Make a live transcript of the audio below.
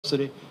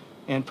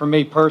And for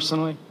me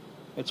personally,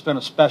 it's been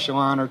a special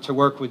honor to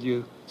work with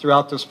you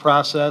throughout this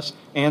process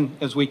and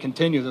as we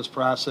continue this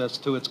process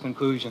to its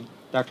conclusion.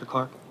 Dr.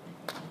 Clark.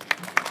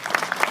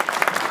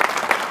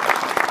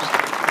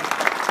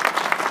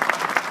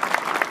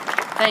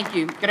 Thank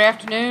you. Good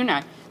afternoon.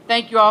 I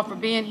thank you all for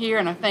being here,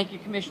 and I thank you,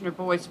 Commissioner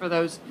Boyce, for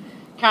those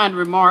kind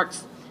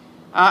remarks.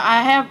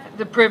 I have had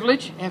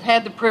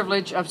the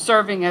privilege of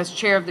serving as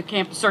chair of the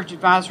Campus Search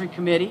Advisory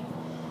Committee.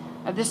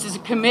 This is a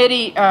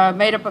committee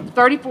made up of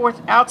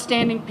 34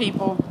 outstanding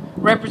people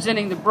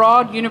representing the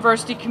broad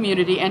university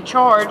community and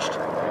charged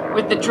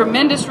with the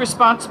tremendous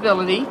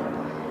responsibility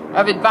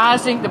of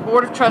advising the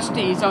Board of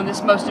Trustees on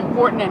this most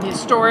important and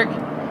historic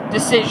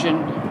decision.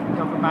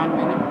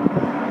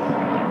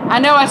 I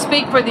know I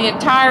speak for the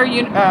entire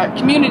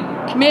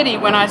committee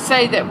when I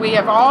say that we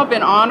have all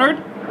been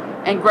honored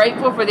and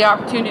grateful for the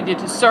opportunity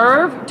to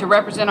serve, to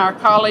represent our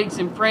colleagues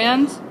and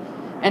friends,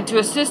 and to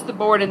assist the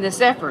board in this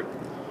effort.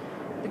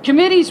 The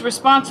committee's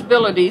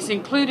responsibilities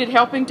included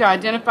helping to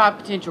identify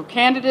potential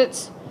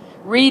candidates,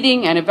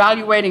 reading and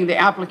evaluating the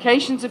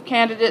applications of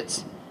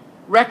candidates,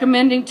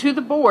 recommending to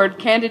the board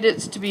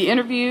candidates to be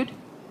interviewed,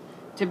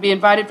 to be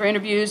invited for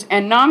interviews,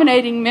 and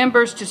nominating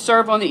members to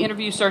serve on the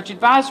Interview Search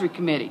Advisory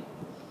Committee.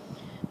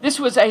 This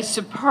was a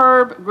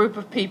superb group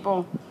of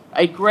people,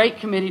 a great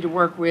committee to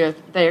work with.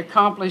 They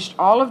accomplished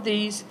all of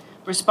these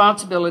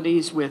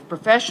responsibilities with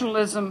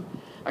professionalism,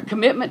 a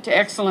commitment to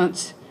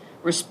excellence,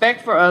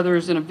 respect for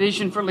others, and a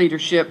vision for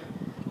leadership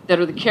that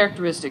are the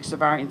characteristics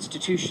of our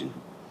institution.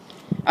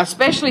 I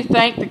especially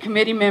thank the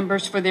committee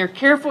members for their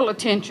careful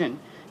attention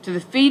to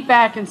the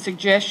feedback and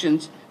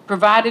suggestions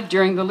provided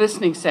during the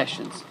listening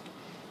sessions.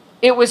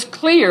 It was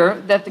clear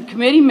that the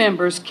committee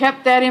members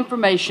kept that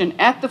information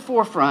at the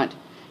forefront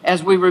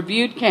as we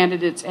reviewed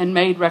candidates and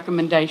made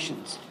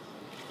recommendations.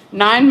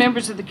 9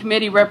 members of the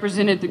committee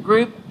represented the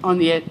group on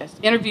the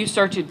Interview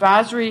Search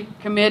Advisory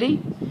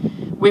Committee.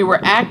 We were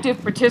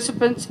active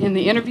participants in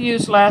the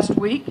interviews last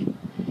week.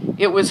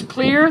 It was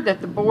clear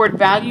that the board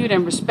valued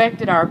and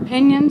respected our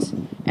opinions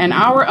and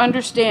our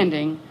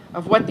understanding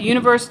of what the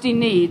university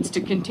needs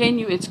to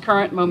continue its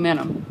current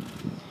momentum.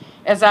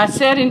 As I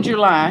said in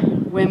July,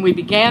 when we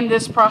began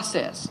this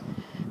process,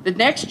 the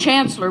next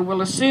chancellor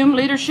will assume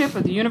leadership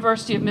of the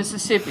University of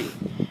Mississippi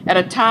at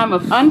a time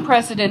of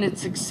unprecedented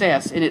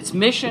success in its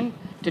mission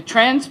to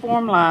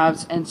transform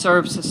lives and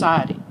serve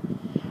society.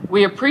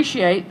 We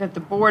appreciate that the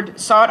board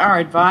sought our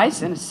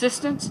advice and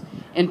assistance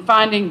in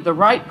finding the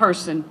right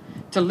person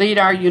to lead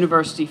our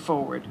university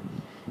forward.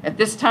 At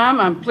this time,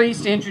 I'm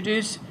pleased to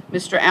introduce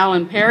Mr.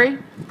 Alan Perry,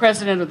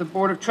 President of the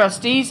Board of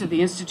Trustees of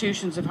the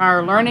Institutions of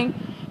Higher Learning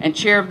and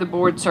Chair of the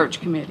Board Search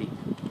Committee.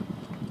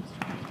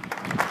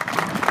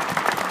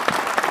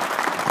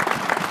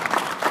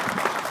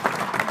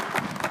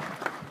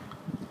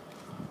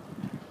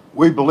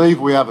 We believe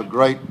we have a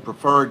great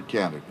preferred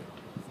candidate.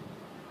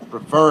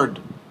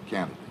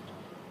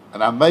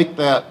 And I make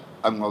that,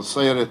 I'm going to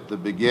say it at the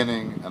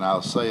beginning and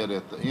I'll say it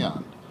at the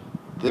end.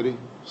 They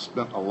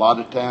spent a lot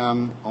of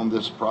time on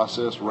this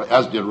process,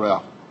 as did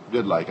Ralph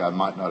Didlake. I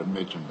might not have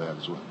mentioned that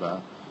as went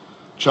by.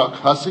 Chuck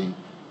Hussey,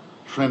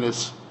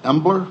 Trennis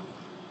Embler,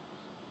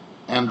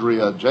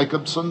 Andrea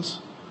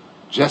Jacobsons,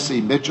 Jesse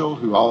Mitchell,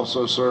 who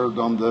also served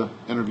on the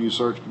Interview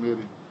Search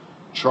Committee,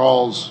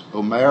 Charles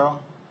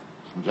O'Mara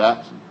from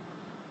Jackson,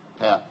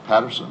 Pat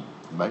Patterson,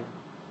 Mayor,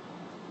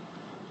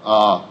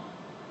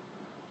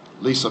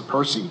 Lisa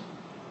Percy,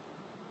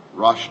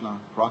 Rashna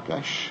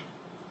Prakash,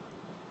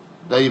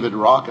 David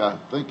Rock, I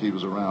think he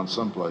was around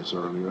someplace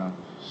earlier. I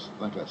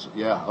think I said,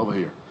 yeah, over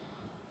here.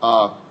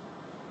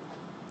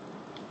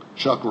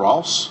 Chuck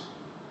Ross,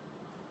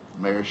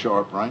 Mary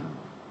Sharp Rayner,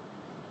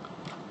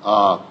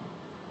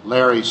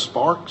 Larry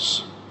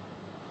Sparks.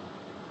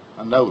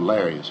 I know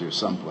Larry is here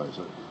someplace.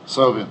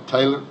 Sylvia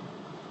Taylor,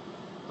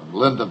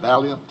 Linda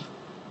Valiant,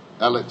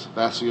 Alex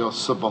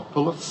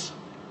Vasios-Sivopoulos,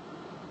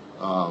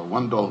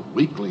 Wendell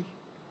Weekly,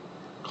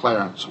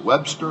 Clarence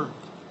Webster,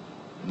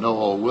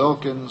 Noel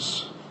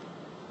Wilkins,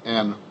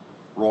 and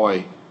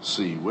Roy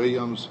C.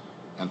 Williams,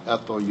 and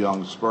Ethel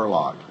Young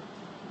Spurlock.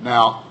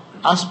 Now,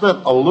 I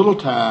spent a little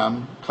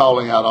time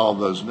calling out all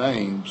those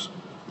names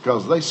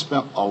because they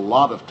spent a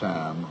lot of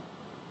time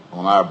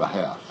on our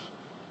behalf.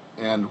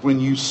 And when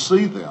you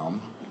see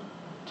them,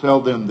 tell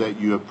them that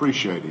you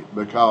appreciate it,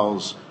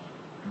 because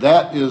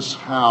that is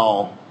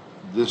how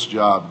this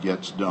job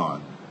gets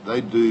done.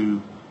 They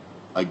do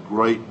a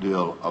great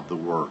deal of the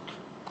work.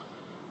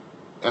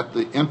 At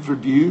the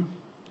interview,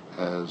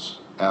 as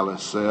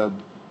Alice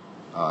said,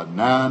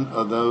 9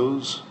 of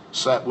those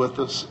sat with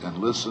us and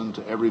listened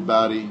to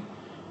everybody,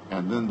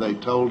 and then they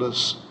told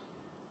us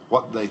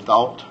what they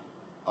thought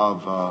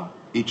of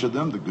each of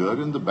them, the good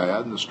and the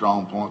bad and the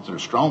strong points.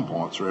 There's strong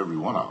points for every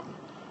one of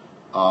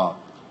them,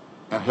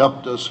 and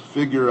helped us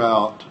figure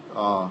out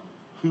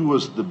who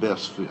was the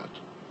best fit.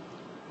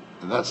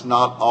 And that's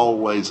not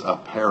always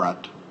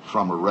apparent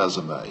from a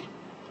resume.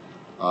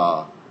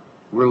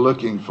 We're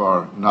looking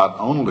for not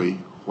only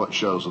what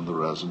shows on the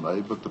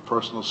resume, but the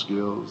personal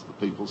skills, the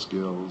people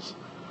skills,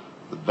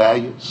 the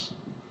values,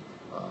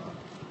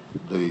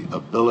 the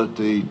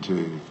ability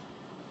to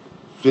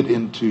fit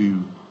into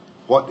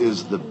what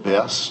is the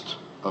best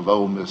of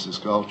Ole Miss's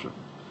culture.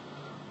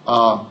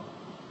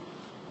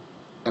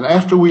 And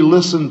after we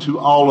listened to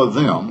all of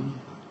them,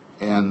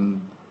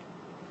 and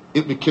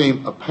it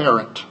became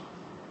apparent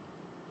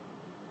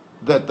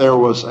that there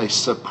was a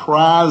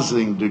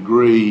surprising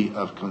degree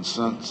of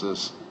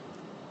consensus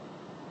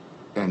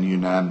and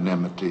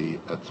unanimity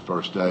at the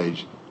first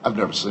stage. I've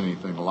never seen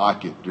anything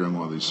like it during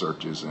one of these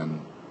searches,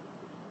 and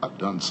I've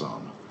done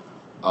some.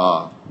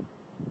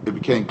 It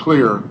became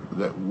clear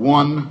that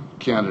one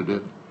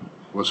candidate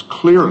was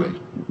clearly,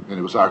 and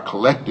it was our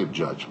collective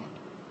judgment,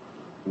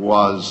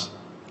 was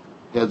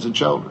heads and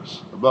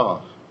shoulders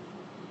above.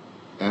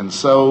 And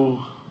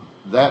so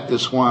that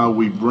is why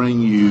we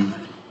bring you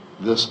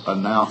this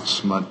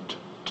announcement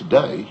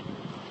today.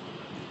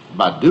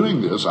 By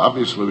doing this,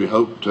 obviously we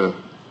hope to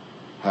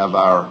have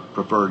our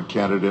preferred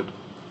candidate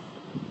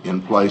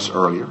in place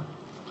earlier.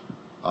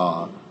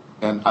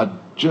 And I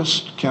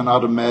just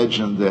cannot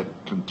imagine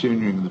that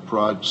continuing the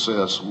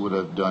process would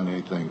have done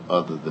anything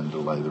other than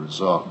delay the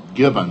result,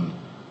 given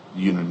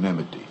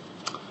unanimity.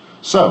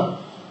 So,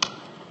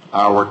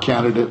 our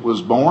candidate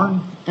was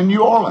born in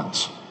New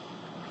Orleans.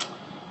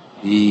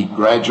 He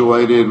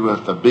graduated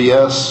with a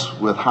BS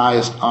with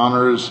highest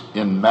honors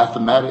in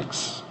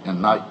mathematics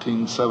in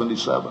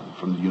 1977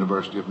 from the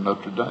University of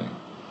Notre Dame.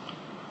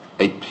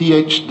 A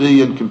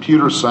PhD in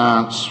computer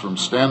science from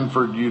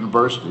Stanford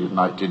University in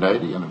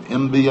 1980 and an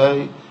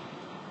MBA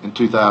in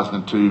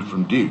 2002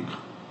 from Duke,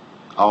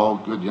 all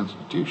good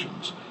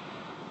institutions.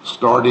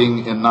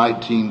 Starting in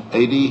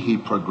 1980, he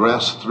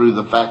progressed through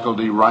the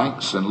faculty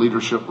ranks and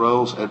leadership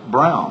roles at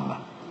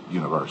Brown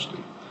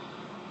University.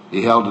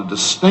 He held a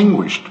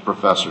distinguished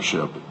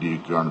professorship at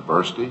Duke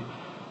University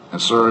and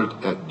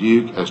served at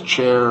Duke as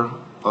chair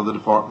of the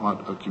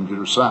Department of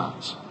Computer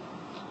Science.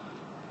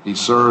 He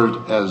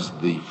served as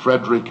the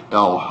Frederick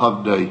L.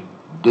 Hovde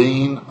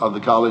Dean of the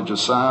College of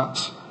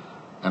Science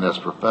and as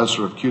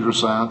professor of computer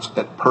science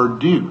at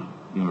Purdue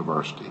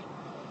University.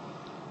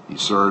 He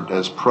served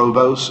as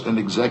provost and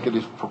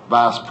executive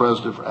vice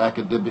president for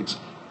academics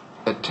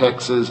at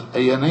Texas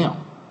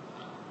A&M.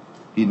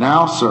 He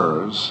now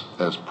serves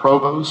as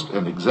provost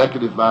and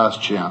executive vice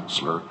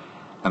chancellor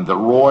and the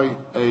Roy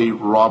A.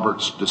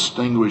 Roberts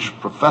Distinguished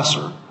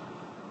Professor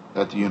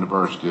at the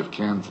University of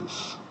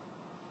Kansas.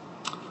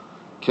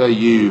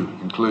 KU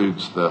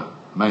includes the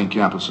main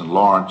campus in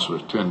Lawrence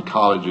with 10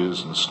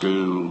 colleges and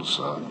schools.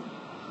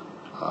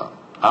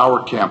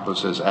 Our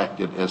campus has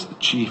acted as the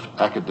chief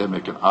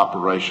academic and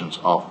operations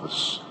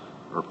office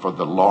for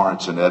the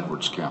Lawrence and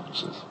Edwards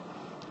campuses.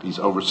 He's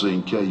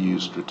overseeing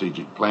KU's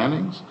strategic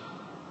plannings,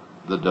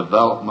 the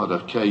development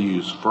of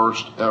KU's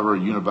first ever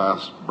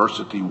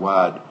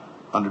university-wide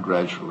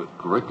undergraduate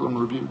curriculum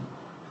review,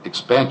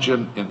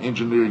 expansion in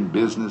engineering,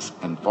 business,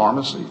 and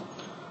pharmacy.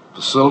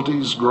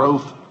 Facilities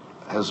growth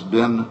has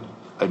been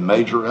a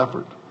major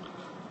effort.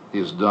 He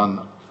has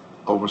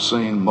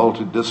overseen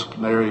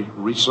multidisciplinary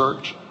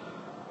research,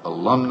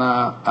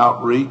 alumni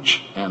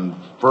outreach, and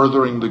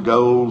furthering the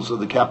goals of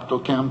the Capital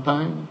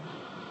Campaign,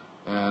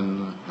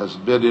 and has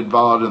been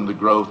involved in the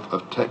growth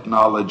of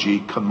technology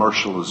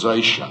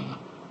commercialization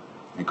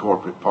and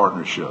corporate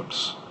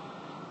partnerships.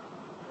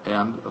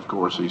 And, of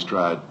course, he's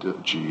tried to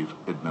achieve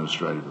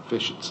administrative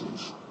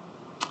efficiencies.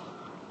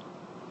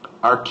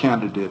 Our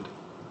candidate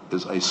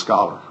is a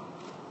scholar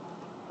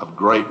of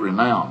great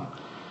renown.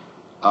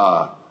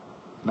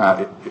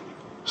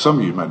 Some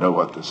of you may know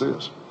what this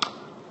is.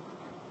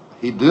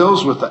 He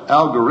deals with the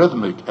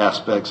algorithmic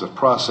aspects of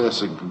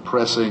processing,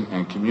 compressing,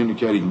 and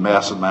communicating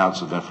mass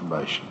amounts of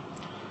information.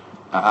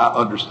 Now,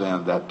 I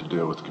understand that to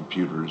deal with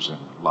computers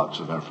and lots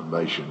of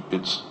information.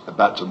 It's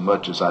about as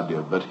much as I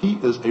do, but he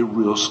is a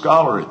real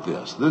scholar at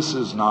this. This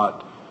is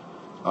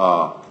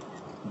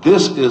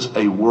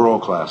a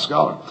world-class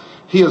scholar.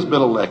 He has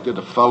been elected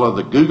a fellow of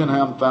the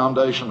Guggenheim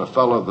Foundation, a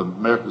fellow of the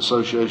American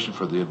Association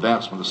for the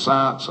Advancement of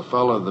Science, a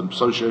fellow of the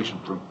Association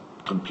for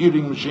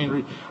Computing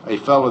Machinery, a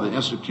fellow of the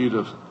Institute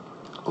of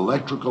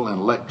Electrical and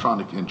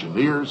Electronic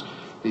Engineers.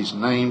 He's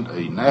named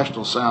a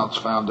National Science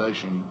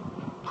Foundation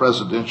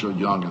Presidential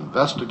Young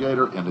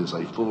Investigator and is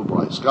a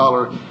Fulbright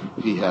Scholar.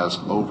 He has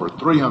over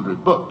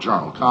 300 book,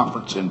 journal,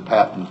 conference, and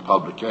patent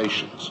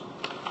publications.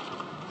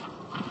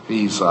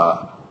 He's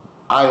an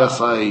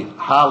ISA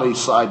highly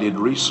cited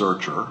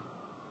researcher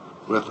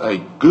with a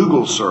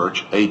Google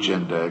search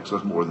H-index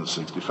of more than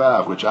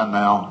 65, which I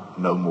now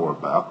know more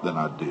about than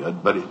I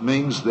did, but it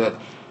means that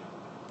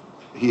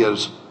he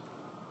is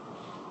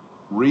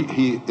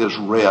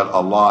read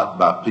a lot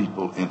by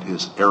people in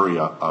his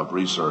area of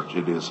research.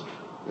 It is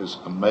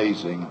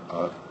amazing,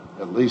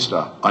 at least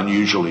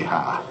unusually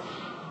high.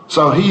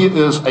 So he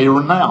is a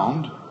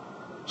renowned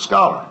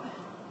scholar,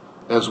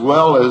 as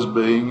well as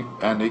being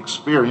an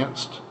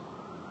experienced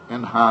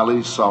and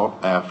highly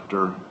sought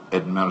after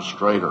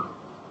administrator.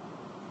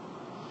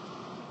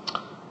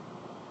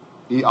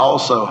 He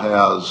also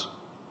has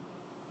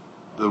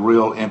the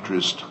real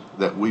interest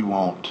that we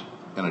want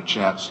in a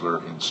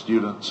chancellor in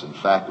students and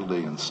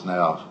faculty and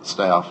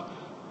staff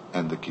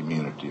and the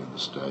community in the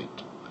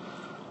state.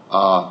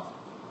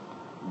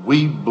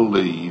 We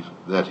believe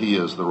that he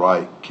is the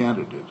right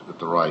candidate at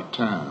the right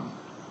time.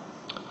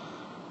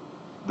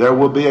 There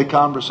will be a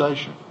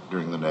conversation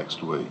during the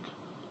next week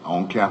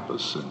on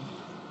campus and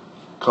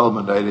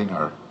culminating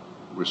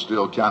we're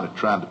still kind of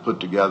trying to put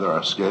together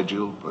our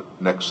schedule,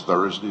 but next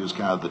Thursday is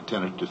kind of the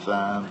tentative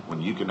time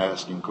when you can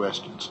ask him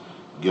questions,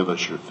 give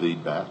us your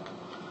feedback.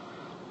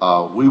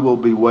 We will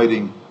be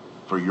waiting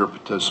for your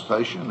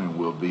participation, and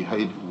we'll be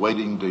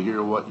waiting to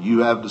hear what you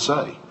have to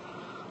say.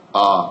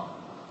 The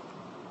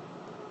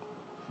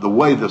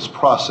way this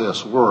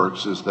process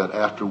works is that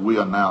after we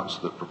announce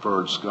the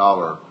preferred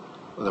scholar,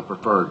 or the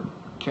preferred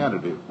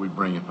candidate, we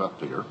bring him up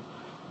here,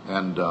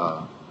 and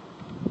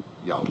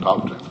y'all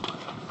talk to him.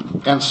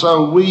 And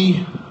so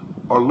we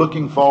are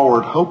looking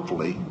forward,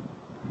 hopefully,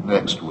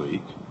 next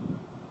week,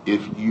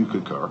 if you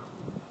concur,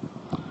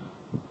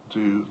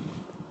 to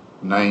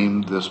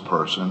name this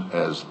person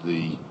as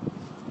the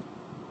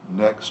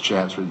next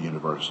Chancellor of the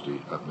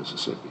University of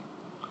Mississippi.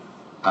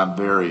 I'm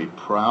very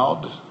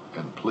proud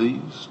and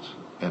pleased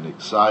and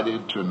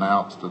excited to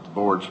announce that the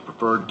board's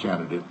preferred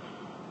candidate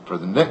for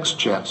the next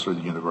Chancellor of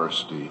the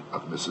University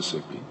of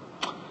Mississippi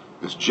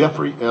is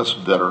Jeffrey S.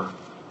 Vitter,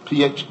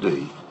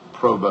 Ph.D.,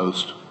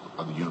 Provost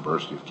of the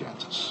University of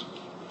Kansas.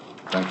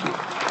 Thank you.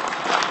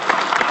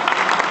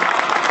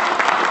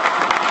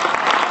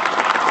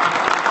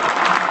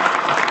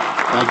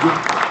 Thank you.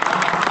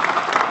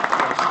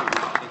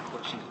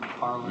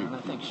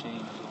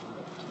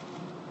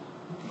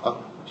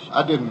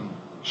 I didn't.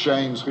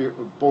 Shane's here.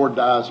 Board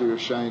dies here.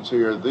 Shane's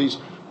here. These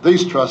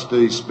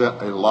trustees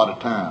spent a lot of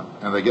time,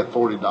 and they get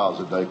 $40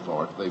 a day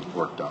for it. They've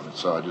worked on it.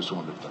 So I just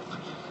wanted to.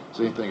 Is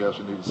there anything else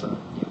you need to say?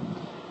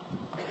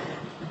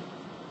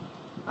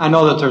 I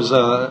know that there's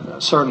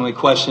certainly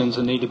questions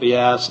that need to be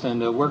asked,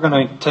 and we're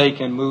going to take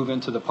and move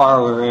into the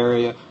parlor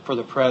area for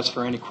the press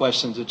for any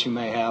questions that you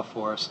may have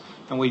for us.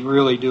 And we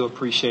really do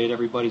appreciate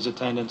everybody's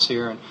attendance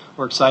here, and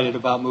we're excited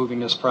about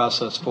moving this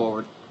process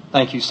forward.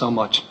 Thank you so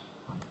much.